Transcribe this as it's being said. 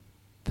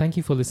Thank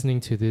you for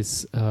listening to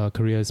this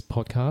Careers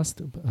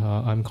podcast.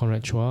 I'm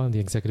Conrad Chua, the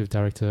Executive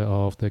Director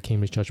of the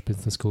Cambridge Judge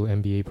Business School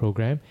MBA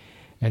program.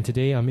 And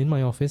today I'm in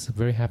my office,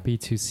 very happy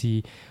to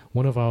see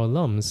one of our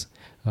alums,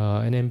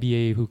 an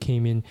MBA who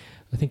came in,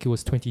 I think it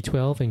was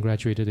 2012 and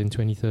graduated in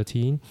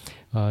 2013,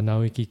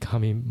 Naoki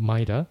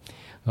Kamimaeda,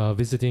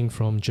 visiting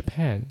from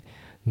Japan.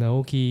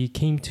 Naoki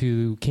came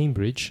to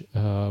Cambridge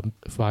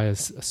via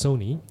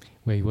Sony,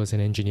 where he was an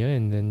engineer,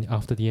 and then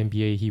after the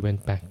MBA he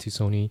went back to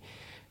Sony,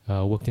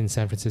 worked in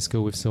San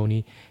Francisco with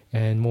Sony,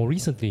 and more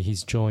recently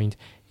he's joined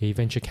a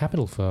venture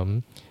capital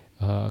firm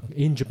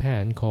in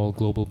Japan called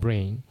Global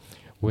Brain,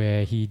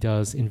 where he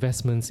does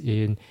investments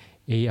in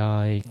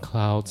AI,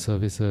 cloud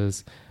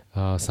services,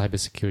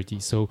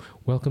 cybersecurity. So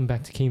welcome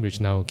back to Cambridge,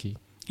 Naoki.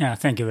 Yeah,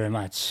 thank you very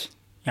much.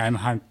 Yeah,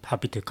 I'm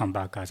happy to come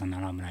back as an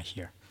alumni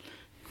here.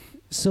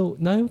 So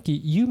Naoki,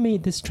 you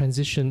made this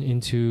transition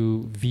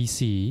into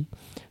VC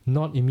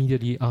not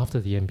immediately after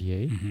the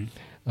MBA.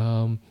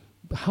 Mm-hmm.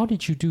 How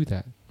did you do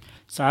that?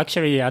 So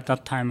actually at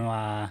that time,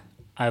 I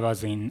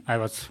was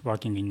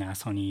working in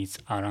Sony's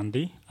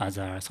R&D as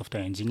a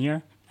software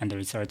engineer and a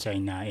researcher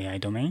in AI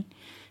domain.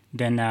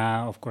 Then,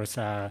 of course,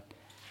 the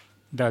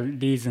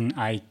reason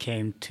I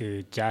came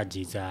to Judge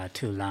is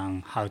to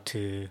learn how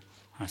to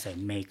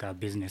make a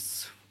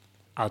business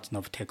out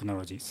of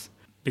technologies.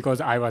 Because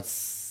I was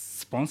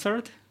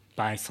sponsored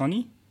by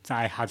Sony, so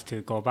I had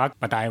to go back,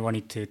 but I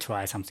wanted to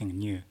try something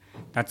new.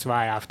 That's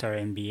why after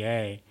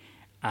MBA,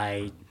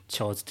 I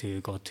chose to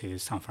go to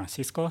San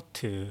Francisco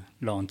to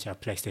launch a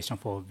PlayStation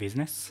 4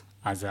 business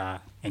as an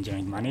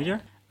engineering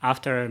manager.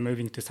 After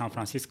moving to San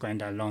Francisco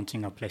and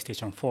launching a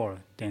PlayStation 4,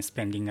 then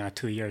spending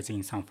 2 years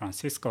in San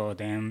Francisco,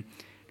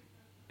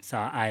 so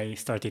I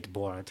started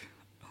bored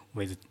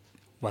with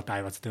what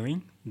I was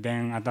doing.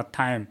 Then at that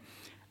time,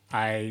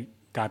 I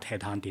got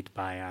headhunted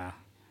by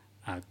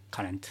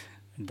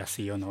the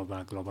CEO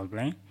of Global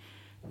Brain.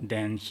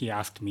 Then he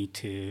asked me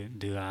to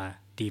do a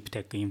deep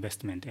tech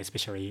investment,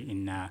 especially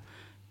in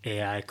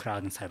AI,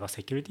 cloud, and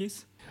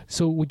cybersecurities.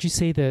 So would you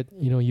say that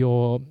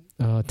your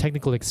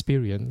technical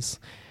experience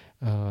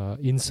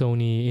in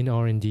Sony, in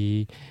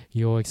R&D,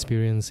 your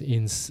experience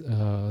in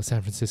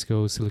San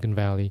Francisco, Silicon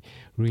Valley,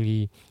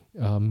 really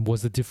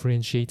was the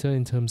differentiator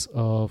in terms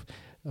of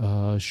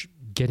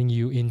getting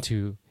you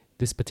into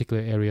this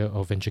particular area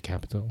of venture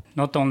capital?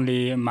 Not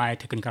only my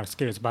technical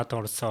skills, but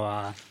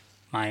also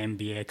my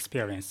MBA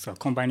experience. So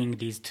combining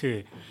these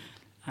two,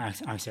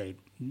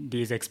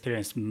 these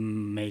experience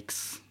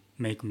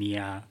make me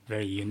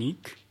very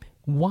unique.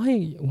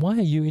 Why are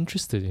you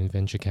interested in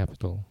venture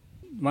capital?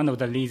 One of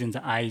the reasons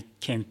I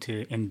came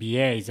to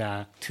MBA is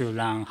to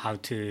learn how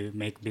to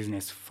make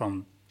business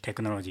from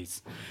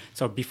technologies.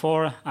 So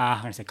before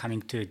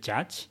coming to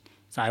Judge,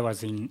 so I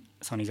was in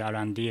Sony's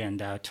R&D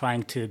and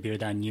trying to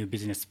build a new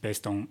business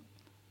based on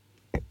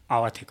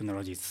our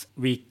technologies.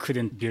 We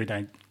couldn't build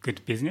a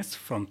good business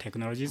from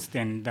technologies.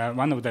 Then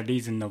one of the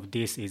reasons of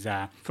this is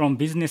from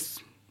business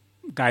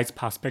guys'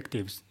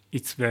 perspectives,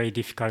 it's very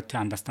difficult to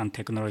understand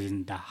technologies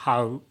and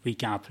how we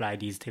can apply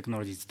these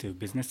technologies to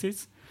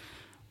businesses.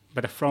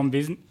 But from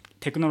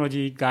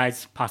technology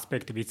guys'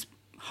 perspective, it's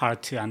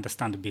hard to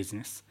understand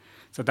business.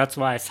 So that's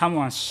why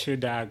someone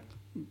should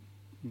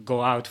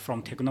go out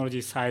from technology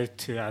side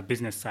to a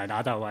business side.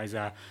 Otherwise,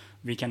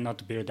 we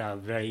cannot build a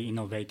very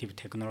innovative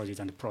technologies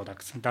and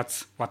products.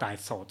 That's what I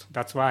thought.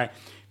 That's why,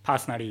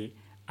 personally,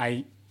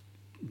 I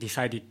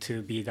decided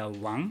to be the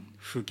one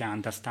who can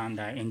understand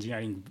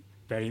engineering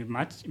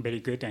very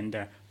good,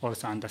 and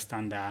also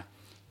understand the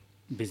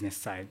business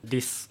side.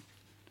 This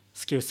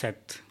skill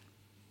set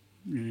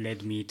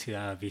led me to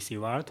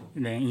VC world.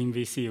 Then in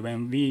VC,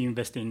 when we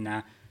invest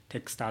in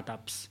tech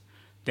startups,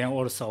 then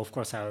also, of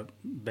course,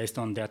 based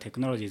on their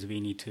technologies, we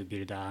need to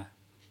build a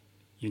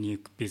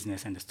unique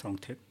business and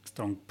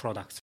strong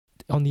products.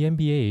 On the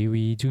MBA,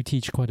 we do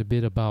teach quite a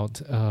bit about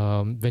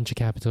venture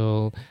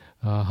capital,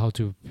 how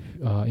to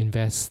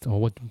invest,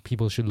 or what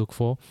people should look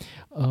for.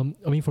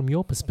 From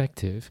your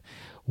perspective,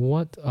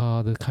 what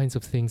are the kinds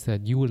of things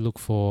that you would look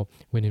for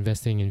when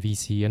investing in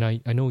VC? And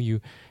I know you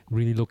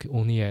really look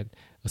only at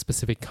a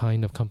specific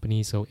kind of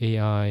company, so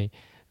AI,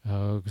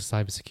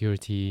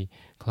 cybersecurity,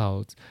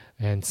 clouds,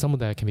 and some of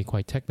that can be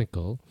quite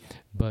technical.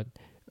 But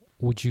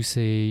would you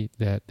say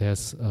that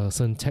there's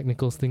certain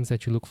technical things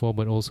that you look for,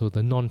 but also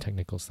the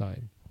non-technical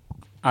side?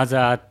 As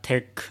a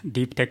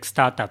deep tech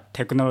startup,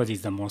 technology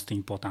is the most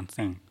important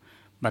thing.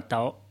 But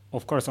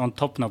of course, on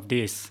top of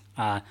this,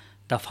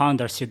 the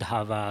founder should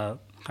have a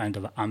kind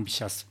of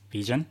ambitious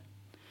vision.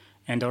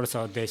 And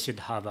also, they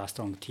should have a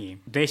strong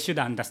team. They should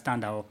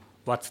understand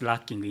what's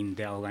lacking in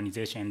their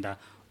organization and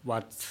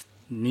what's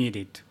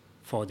needed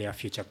for their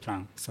future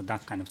plan. So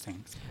that kind of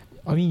things.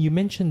 You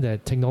mentioned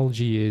that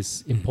technology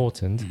is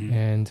important, Mm-hmm.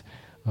 and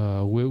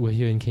we're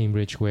here in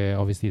Cambridge, where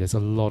obviously there's a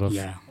lot of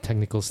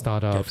technical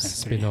startups,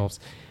 Definitely. spin-offs.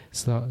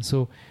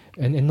 So,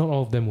 and not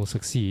all of them will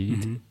succeed.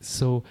 Mm-hmm.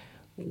 So,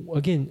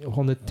 again,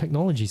 on the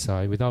technology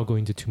side, without going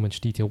into too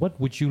much detail, what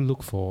would you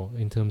look for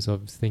in terms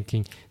of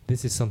thinking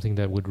this is something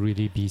that would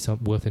really be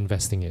worth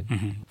investing in?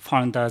 Mm-hmm.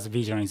 Founder's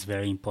vision is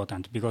very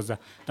important because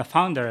the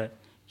founder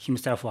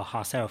himself or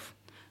herself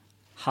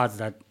has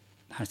the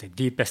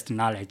deepest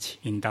knowledge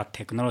in that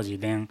technology.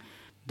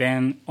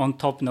 Then on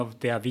top of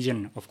their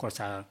vision, of course,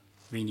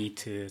 we need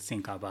to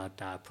think about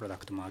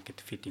product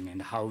market fitting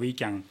and how we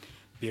can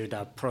build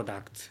a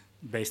product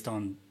based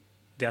on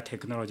their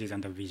technologies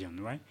and the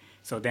vision, right?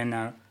 So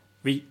then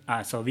we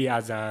as a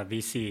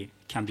VC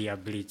can be a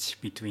bridge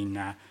between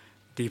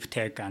deep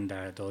tech and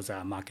those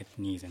market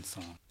needs and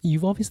so on.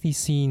 You've obviously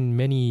seen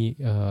many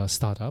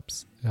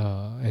startups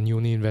and you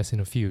only invest in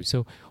a few.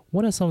 So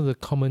what are some of the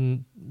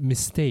common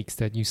mistakes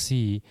that you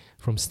see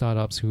from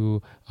startups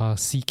who are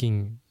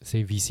seeking,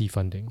 say, VC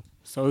funding?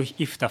 So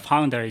if the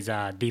founder is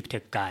a deep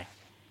tech guy,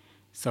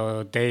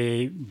 so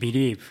they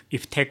believe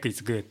if tech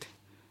is good,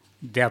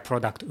 their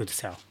product would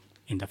sell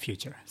in the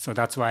future. So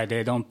that's why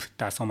they don't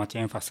put so much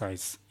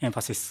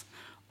emphasis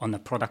on the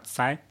product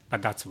side,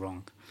 but that's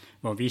wrong.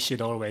 Well, we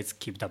should always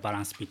keep the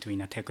balance between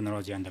the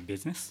technology and the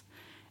business.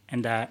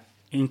 And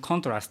in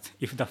contrast,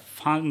 if the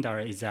founder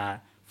is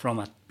from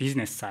a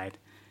business side,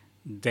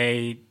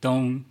 they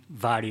don't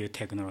value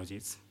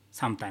technologies.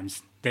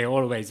 Sometimes they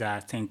always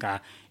think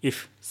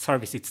if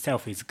service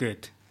itself is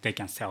good, they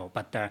can sell.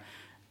 But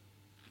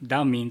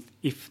that means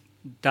if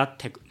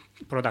that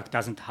product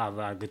doesn't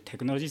have good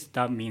technologies,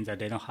 that means that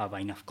they don't have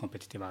enough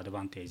competitive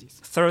advantages.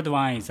 Third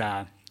one is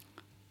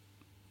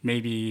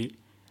maybe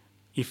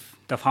if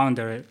the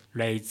founder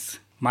raises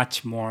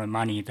much more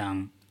money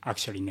than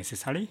actually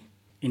necessary,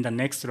 in the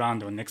next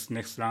round or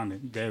next round,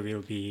 there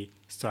will be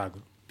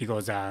struggle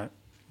because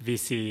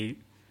VC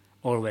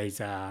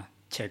always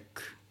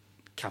check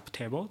cap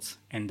tables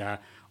and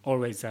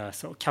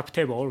so cap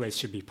table always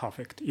should be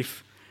perfect.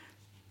 If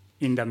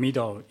in the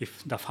middle,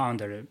 if the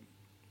founder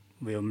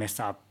will mess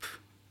up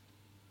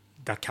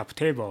the cap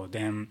table,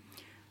 then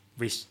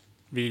we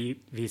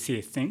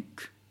VC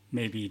think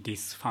maybe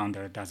this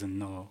founder doesn't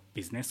know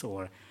business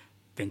or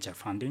venture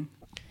funding.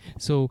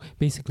 So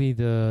basically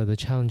the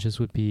challenges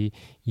would be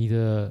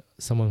either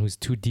someone who's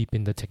too deep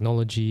in the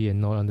technology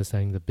and not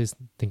understanding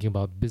thinking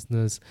about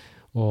business,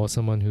 or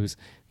someone who's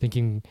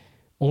thinking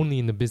only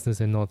in the business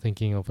and not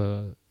thinking of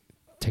a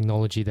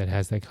technology that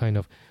has that kind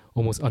of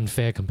almost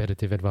unfair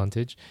competitive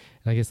advantage.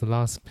 And I guess the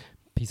last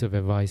piece of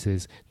advice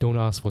is don't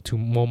ask for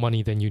more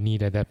money than you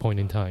need at that point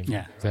in time.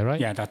 Yeah. Is that right?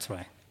 Yeah, that's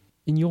right.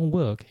 In your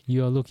work,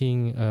 you are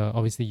looking,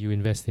 obviously you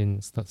invest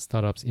in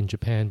startups in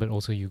Japan, but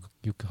also you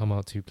come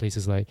out to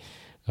places like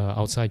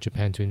outside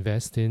Japan to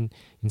invest in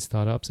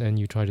startups, and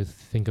you try to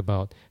think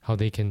about how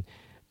they can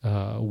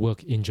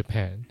work in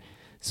Japan.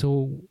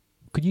 So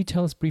could you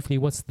tell us briefly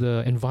what's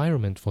the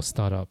environment for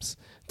startups,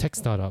 tech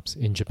startups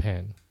in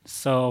Japan?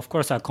 So of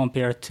course,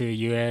 compared to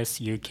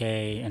US, UK,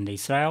 and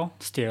Israel,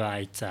 still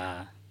it's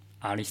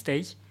early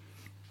stage.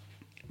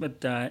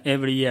 But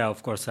every year,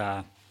 of course,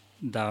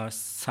 the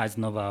size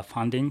of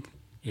funding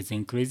is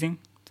increasing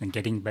and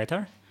getting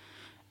better.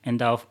 And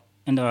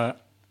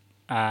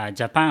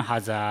Japan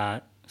has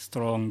a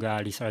strong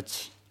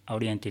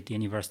research-oriented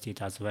university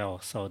as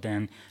well. So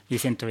then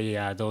recently,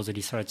 those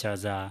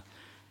researchers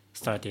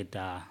started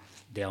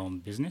their own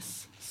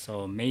business.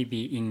 So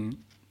maybe in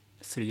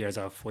 3 years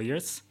or 4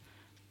 years,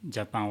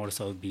 Japan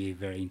also be a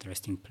very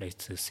interesting place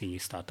to see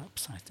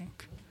startups, I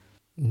think.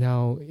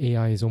 Now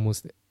AI is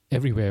almost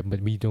everywhere,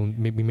 but we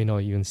may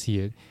not even see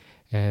it.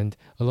 And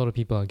a lot of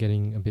people are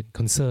getting a bit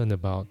concerned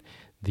about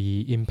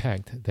the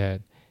impact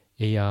that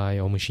AI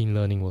or machine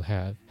learning will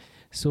have.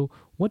 So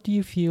what do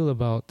you feel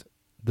about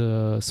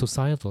the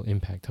societal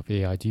impact of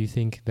AI? Do you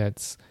think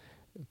that's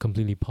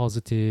completely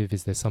positive?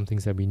 Is there some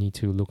things that we need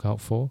to look out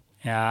for?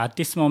 Yeah, at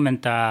this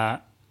moment,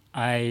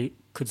 I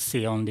could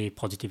see only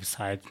positive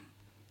side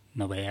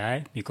of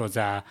AI because,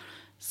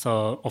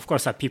 so of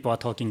course, people are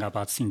talking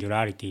about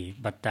singularity,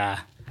 but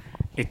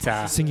it's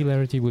a...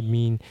 Singularity would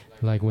mean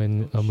like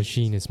when a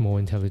machine is more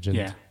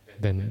intelligent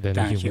than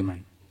a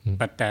human.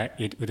 But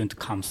it wouldn't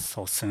come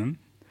so soon.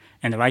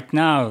 And right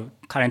now,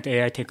 current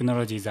AI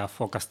technologies are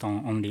focused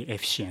on only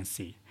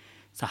efficiency.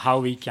 So how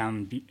we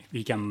can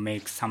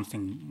make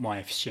something more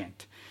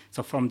efficient.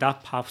 So from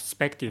that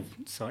perspective,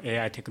 so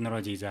AI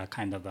technologies are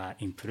kind of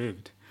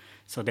improved.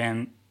 So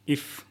then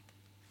if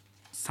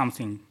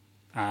something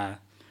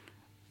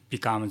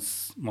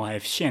becomes more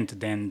efficient,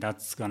 then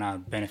that's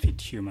gonna benefit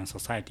human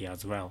society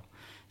as well.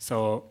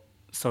 So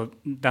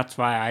that's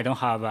why I don't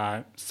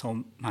have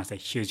so much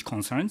huge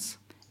concerns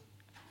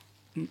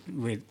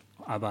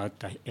about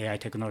the AI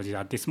technology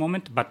at this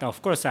moment. But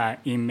of course,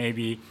 in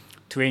maybe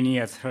 20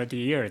 years, 30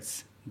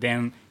 years,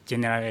 then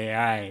general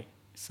AI,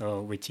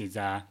 so which is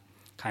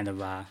kind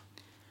of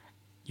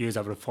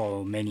usable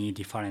for many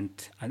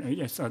different,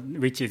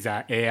 which is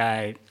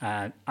AI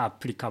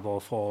applicable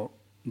for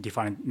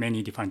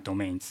many different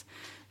domains.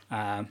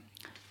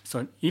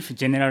 So if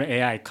general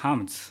AI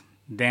comes,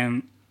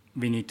 then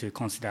we need to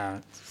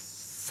consider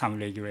some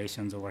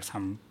regulations or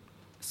some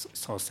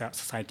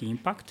society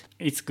impact.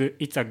 It's good.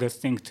 It's a good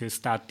thing to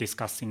start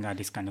discussing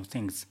this kind of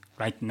things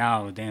right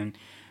now. Then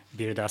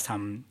build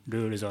some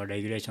rules or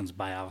regulations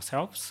by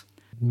ourselves.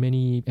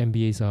 Many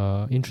MBAs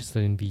are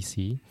interested in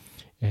VC,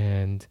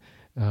 and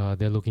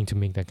they're looking to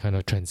make that kind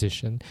of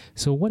transition.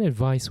 So what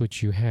advice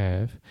would you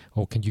have,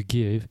 or can you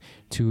give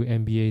to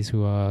MBAs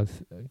who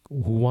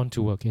want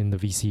to work in the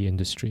VC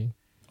industry?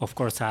 Of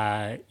course,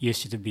 you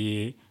should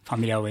be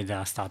familiar with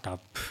the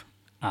startup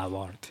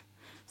world.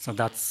 So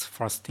that's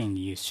first thing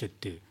you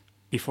should do.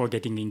 Before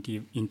getting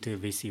into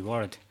VC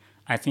world,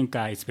 I think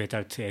it's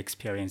better to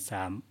experience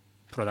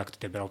product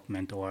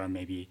development or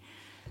maybe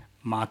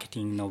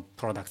marketing of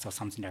products or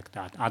something like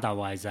that.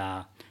 Otherwise,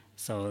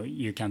 so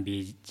you can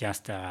be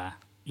just an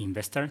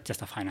investor,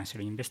 just a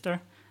financial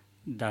investor.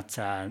 That's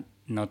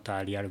not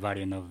a real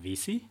value of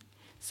VC.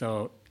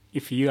 So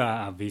if you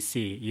are a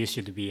VC, you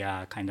should be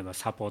a kind of a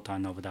supporter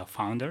of the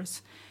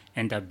founders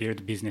and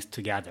build business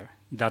together.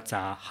 That's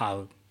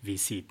how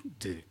VC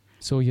do.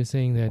 So you're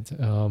saying that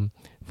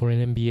for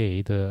an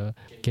MBA,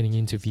 getting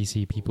into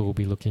VC, people will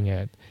be looking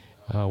at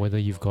whether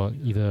you've got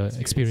either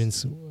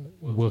experience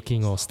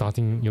working or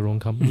starting your own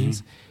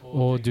companies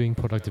or doing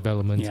product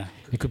development. Yeah.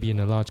 It could be in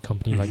a large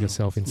company like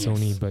yourself in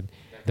Sony, but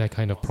that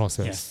kind of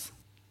process. Yes,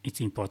 it's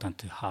important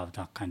to have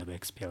that kind of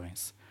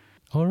experience.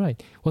 All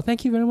right. Well,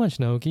 thank you very much,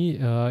 Naoki.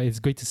 It's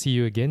great to see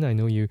you again. I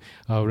know you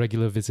are a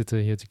regular visitor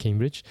here to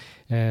Cambridge,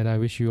 and I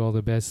wish you all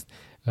the best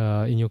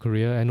in your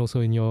career and also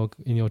in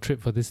your trip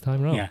for this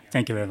time around. Yeah,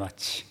 thank you very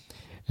much.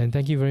 And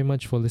thank you very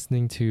much for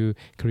listening to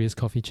Korea's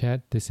Coffee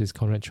Chat. This is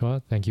Conrad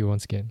Chua. Thank you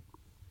once again.